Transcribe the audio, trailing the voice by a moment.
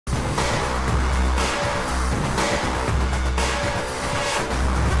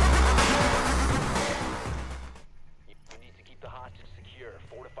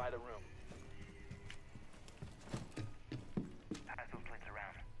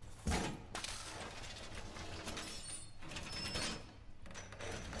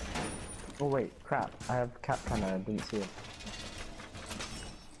Oh wait, crap. I have cap cannon, I didn't see it.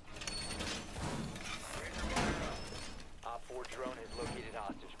 Op 4 drone has located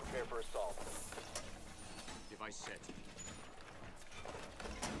hostage. Prepare for assault. Device set.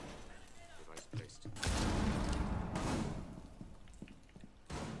 Device placed.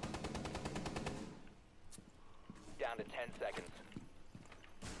 Down to 10 seconds.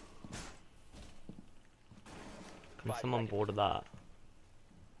 Can someone board that?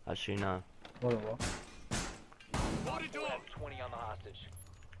 Actually, no. What? Op 4 has 20 on the hostage.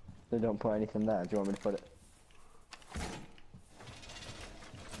 They don't put anything there, do you want me to put it?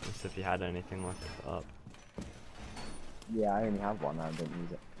 Just if you had anything left up. Yeah, I only have one, I didn't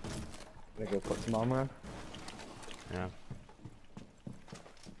use it. I'm gonna go put some armor on. Yeah.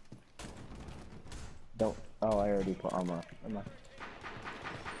 Don't. Oh, I already put armor on. Never mind.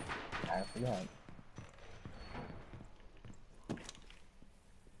 I forgot.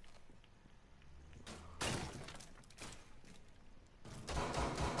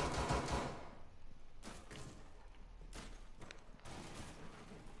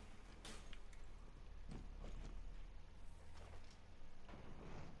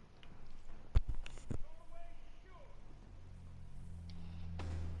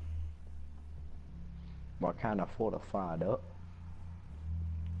 Well, I can't afford a fired up.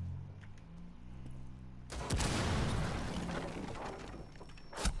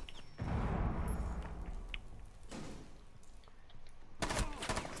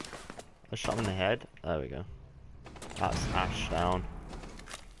 I shot him in the head. There we go. That's Ash down.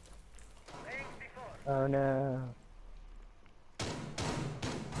 Oh no.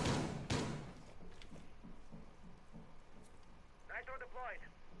 Nitro deployed.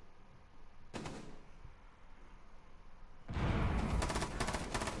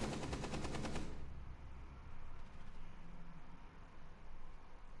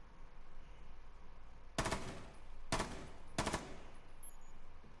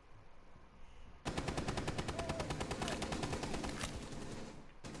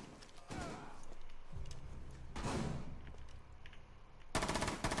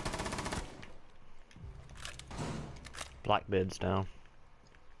 Blackbeard's down.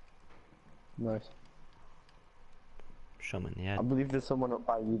 Nice. Shot him in the I head. believe there's someone up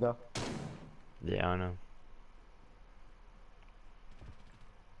by you though. Yeah, I know.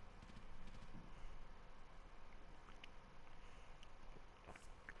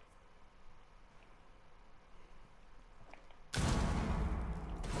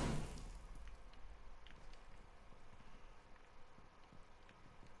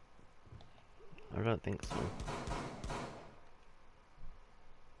 I don't think so.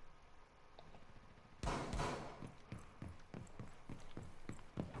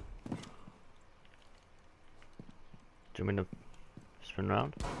 Do you want me to spin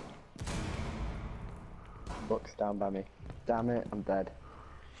around? Book's down by me. Damn it, I'm dead.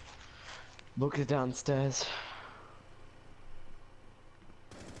 Book is downstairs.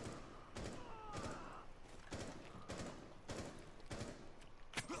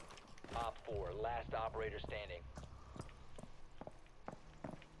 Op 4, last operator standing.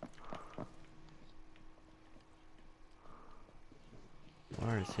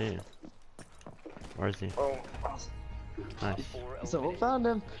 Where is he? Where is he? Oh. Nice. 4 Someone eliminated. found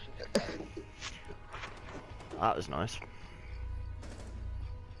him. Mission success. That was nice.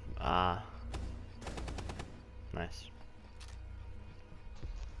 Ah. Nice.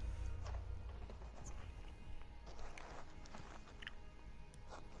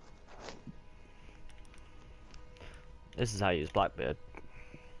 This is how you use Blackbeard.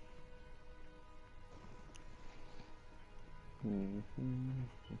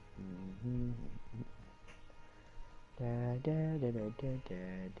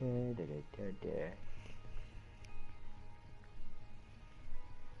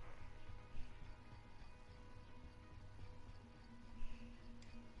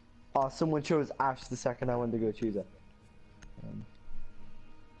 Oh, someone chose Ash the second I went to go choose her.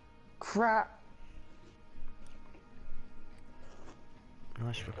 Crap!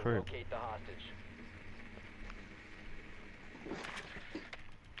 Nice recruit. Locate the hostage.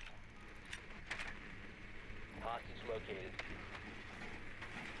 Hostage located.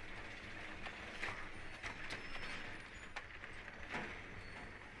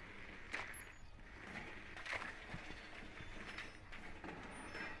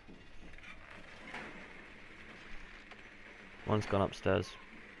 One's gone upstairs.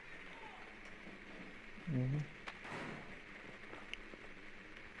 10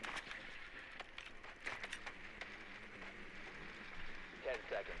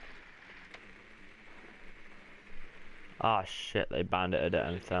 seconds. Ah shit, they banditted it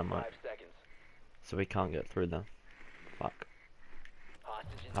and thermite. 5 seconds. So we can't get through them. Fuck.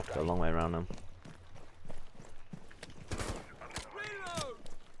 Hostage in Have to sight. go a long way around them.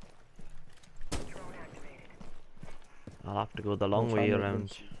 I'll have to go the long way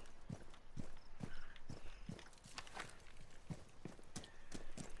around.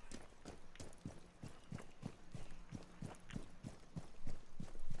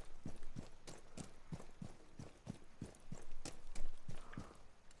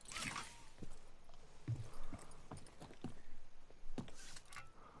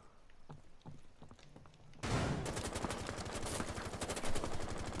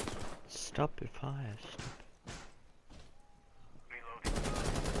 Stop your fire. Stop.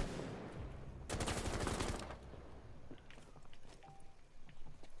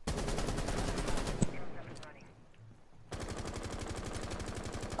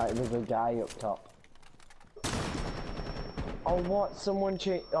 There's a guy up top. Oh, what? Someone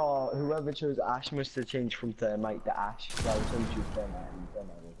changed. Oh, whoever chose Ash must have changed from Thermite to Ash. So I was going to choose Thermite and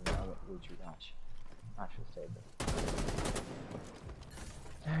Thermite wasn't. I went to choose Ash. Ash was stable.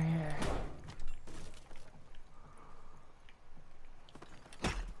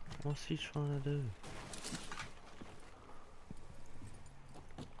 What's he trying to do?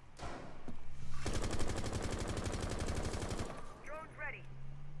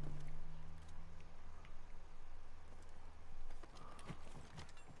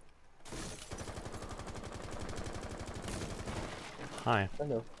 Hi.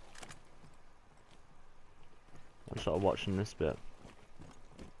 Hello. I'm sort of watching this bit.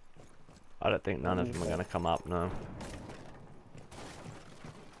 I don't think none of them are gonna come up, no.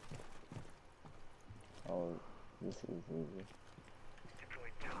 Oh, this is easy.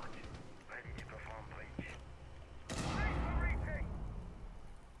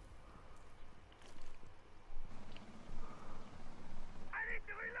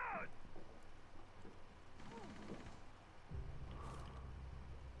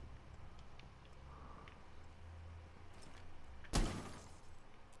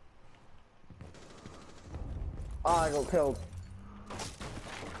 Oh, I got killed.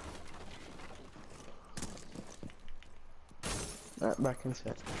 Back in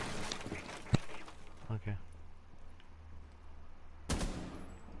set. Okay.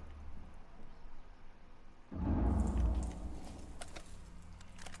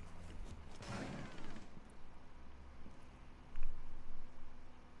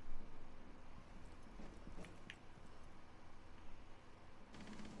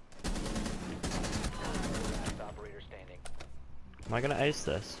 Last operator standing. Am I gonna ace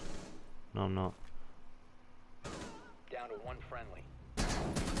this? No, I'm not. Down to one friendly.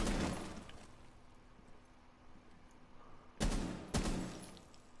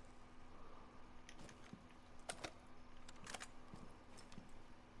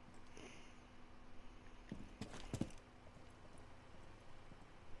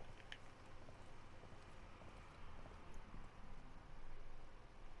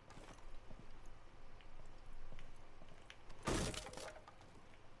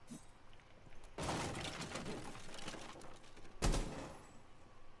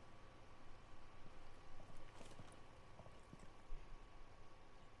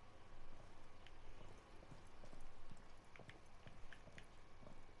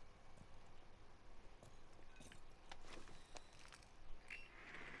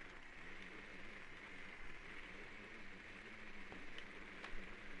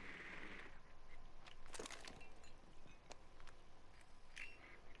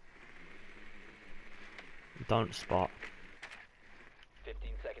 Don't spot. 15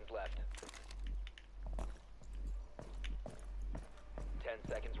 seconds left. 10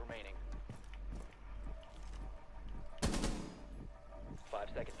 seconds remaining. 5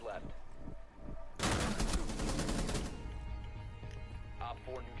 seconds left. Op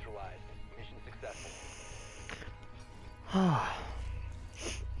 4 neutralized. Mission successful.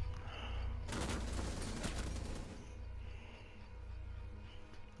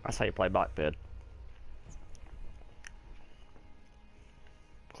 That's how you play Blackbeard.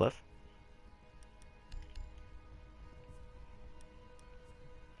 Cliff?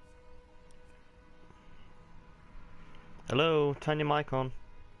 Hello, turn your mic on.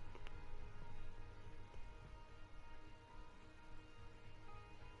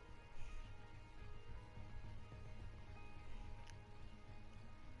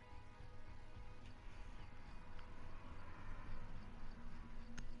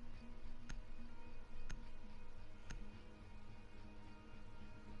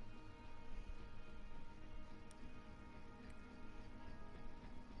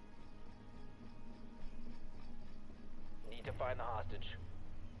 Need to find the hostage.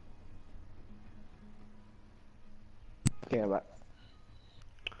 Get back.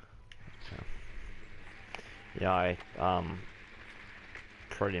 Yeah, I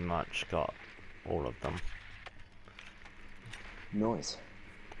pretty much got all of them. Nice.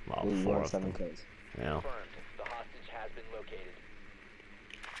 Well, Yeah, you 4 got of 7 them. kills. Yeah. Confirmed. The hostage has been located.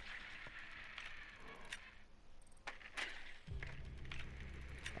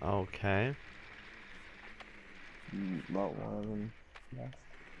 Okay. Well, one of them left.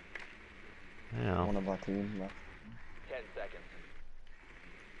 Yeah. One of our team left. 10 seconds.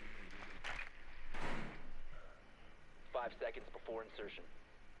 5 seconds before insertion.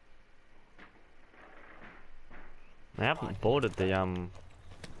 They haven't boarded the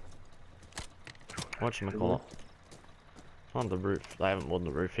whatchamacallit? On the roof. They haven't boarded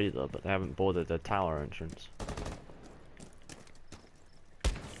the roof either, but they haven't boarded the tower entrance.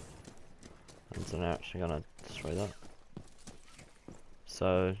 And so they're actually gonna destroy that.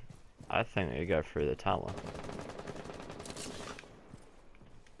 So I think they go through the tower.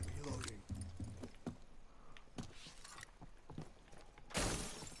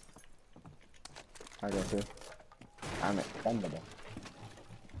 I go too. I'm expendable.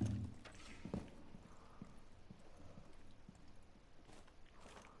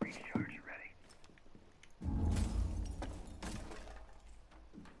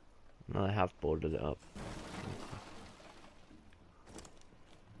 No, they have boarded it up.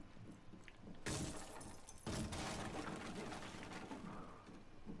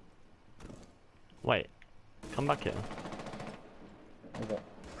 Wait, come back here. Okay.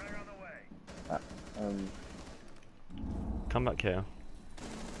 Come back here.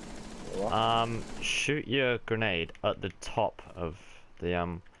 What? Shoot your grenade at the top of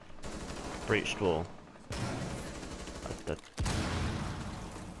the breached wall. At the...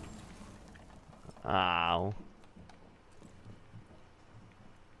 Ow.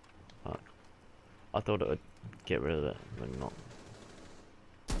 Fuck. I thought it would get rid of it, but not.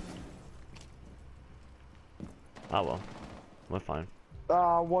 Oh well, we're fine.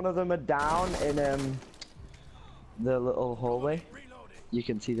 One of them are down in the little hallway. You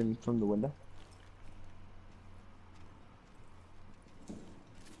can see them from the window.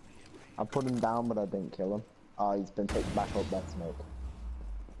 I put him down, but I didn't kill him. Oh, he's been picked back up by smoke.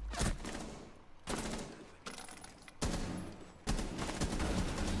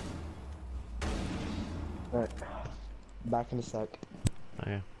 Right, back in a sec.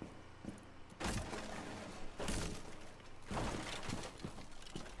 Okay.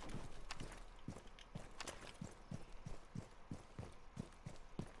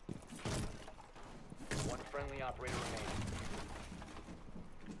 One friendly operator remaining.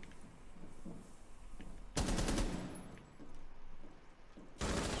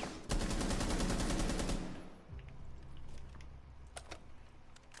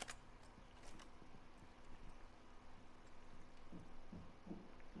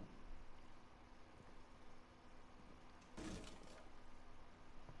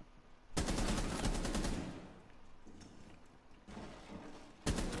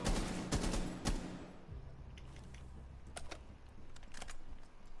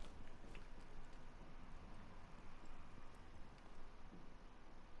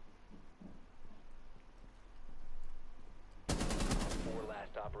 Four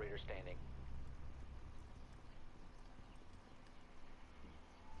last operator standing.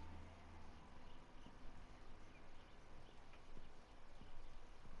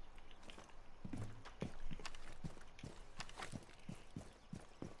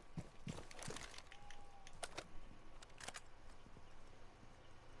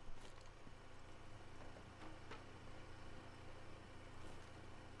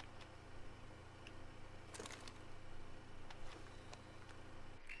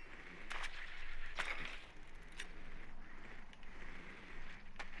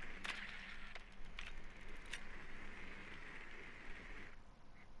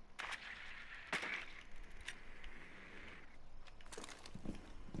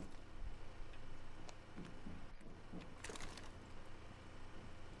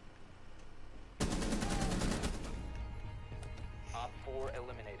 Op 4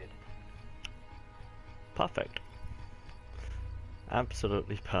 eliminated. Perfect.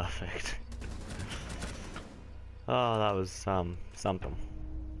 Absolutely perfect. Oh, that was something.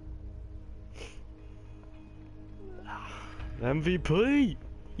 MVP!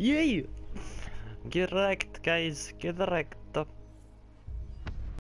 Yay! Get wrecked, guys. Get wrecked.